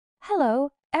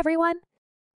Hello, everyone.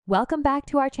 Welcome back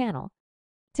to our channel.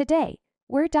 Today,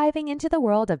 we're diving into the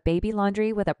world of baby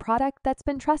laundry with a product that's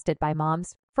been trusted by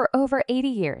moms for over 80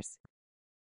 years.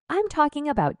 I'm talking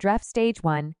about Dreft Stage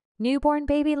 1 Newborn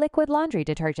Baby Liquid Laundry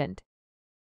Detergent.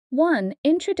 1.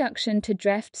 Introduction to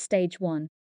Dreft Stage 1.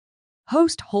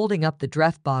 Host holding up the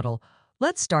Dreft bottle,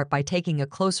 let's start by taking a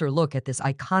closer look at this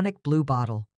iconic blue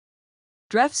bottle.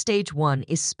 Dreft Stage 1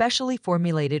 is specially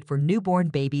formulated for newborn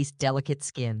babies' delicate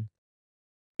skin.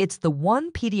 It's the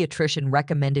one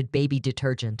pediatrician-recommended baby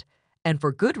detergent, and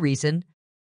for good reason.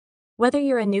 Whether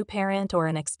you're a new parent or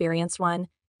an experienced one,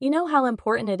 you know how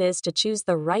important it is to choose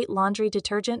the right laundry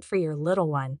detergent for your little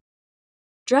one.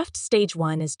 Dreft Stage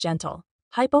 1 is gentle,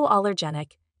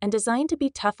 hypoallergenic, and designed to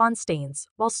be tough on stains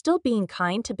while still being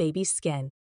kind to baby's skin.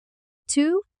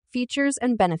 2. Features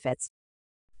and benefits.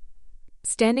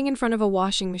 Standing in front of a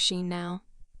washing machine now.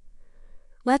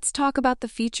 Let's talk about the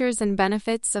features and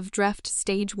benefits of Dreft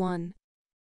Stage 1.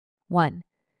 1.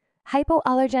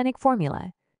 Hypoallergenic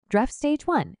formula. Dreft Stage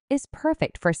 1 is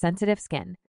perfect for sensitive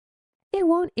skin. It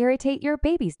won't irritate your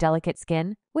baby's delicate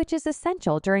skin, which is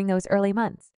essential during those early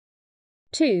months.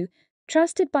 2.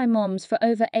 Trusted by moms for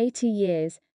over 80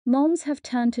 years, moms have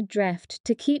turned to Dreft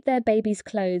to keep their baby's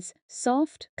clothes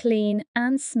soft, clean,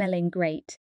 and smelling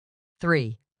great.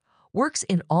 3. Works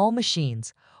in all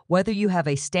machines. Whether you have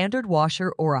a standard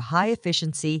washer or a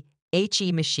high-efficiency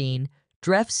HE machine,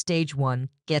 Dreft Stage 1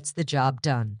 gets the job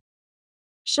done.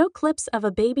 Show clips of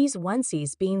a baby's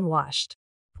onesies being washed.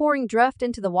 Pouring Dreft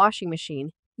into the washing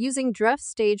machine using Dreft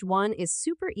Stage 1 is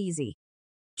super easy.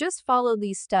 Just follow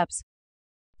these steps.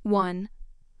 1.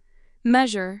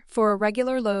 Measure for a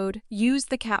regular load, use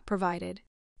the cap provided.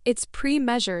 It's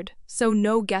pre-measured, so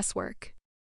no guesswork.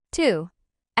 2.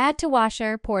 Add to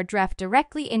washer, pour Dreft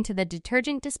directly into the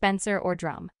detergent dispenser or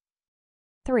drum.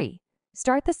 3.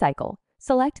 Start the cycle,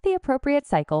 select the appropriate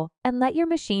cycle, and let your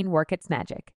machine work its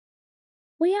magic.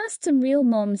 We asked some real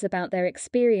moms about their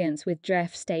experience with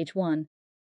Dreft Stage 1.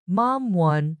 Mom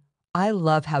 1, I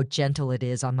love how gentle it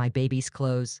is on my baby's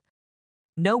clothes.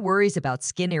 No worries about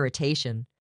skin irritation.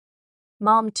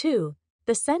 Mom 2,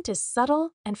 the scent is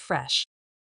subtle and fresh.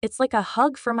 It's like a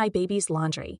hug for my baby's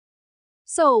laundry.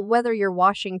 So, whether you're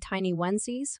washing tiny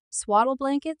onesies, swaddle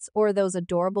blankets, or those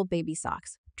adorable baby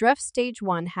socks, Dreft Stage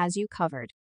 1 has you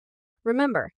covered.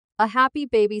 Remember, a happy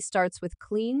baby starts with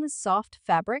clean, soft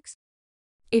fabrics.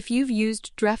 If you've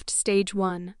used Dreft Stage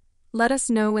 1, let us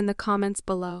know in the comments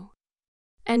below.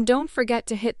 And don't forget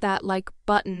to hit that like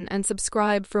button and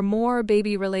subscribe for more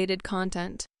baby-related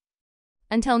content.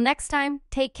 Until next time,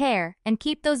 take care and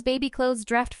keep those baby clothes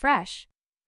Dreft fresh.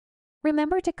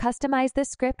 Remember to customize this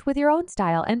script with your own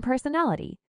style and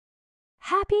personality.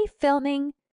 Happy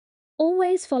filming!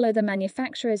 Always follow the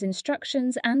manufacturer's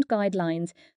instructions and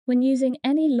guidelines when using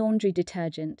any laundry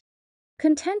detergent.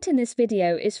 Content in this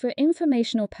video is for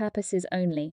informational purposes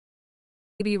only.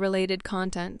 Baby-related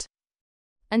content.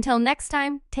 Until next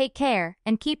time, take care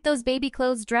and keep those baby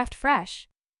clothes Dreft fresh.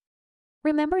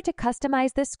 Remember to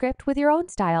customize this script with your own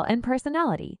style and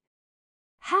personality.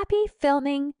 Happy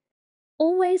filming!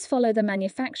 Always follow the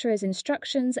manufacturer's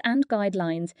instructions and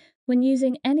guidelines when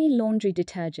using any laundry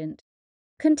detergent.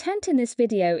 Content in this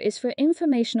video is for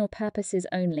informational purposes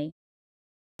only.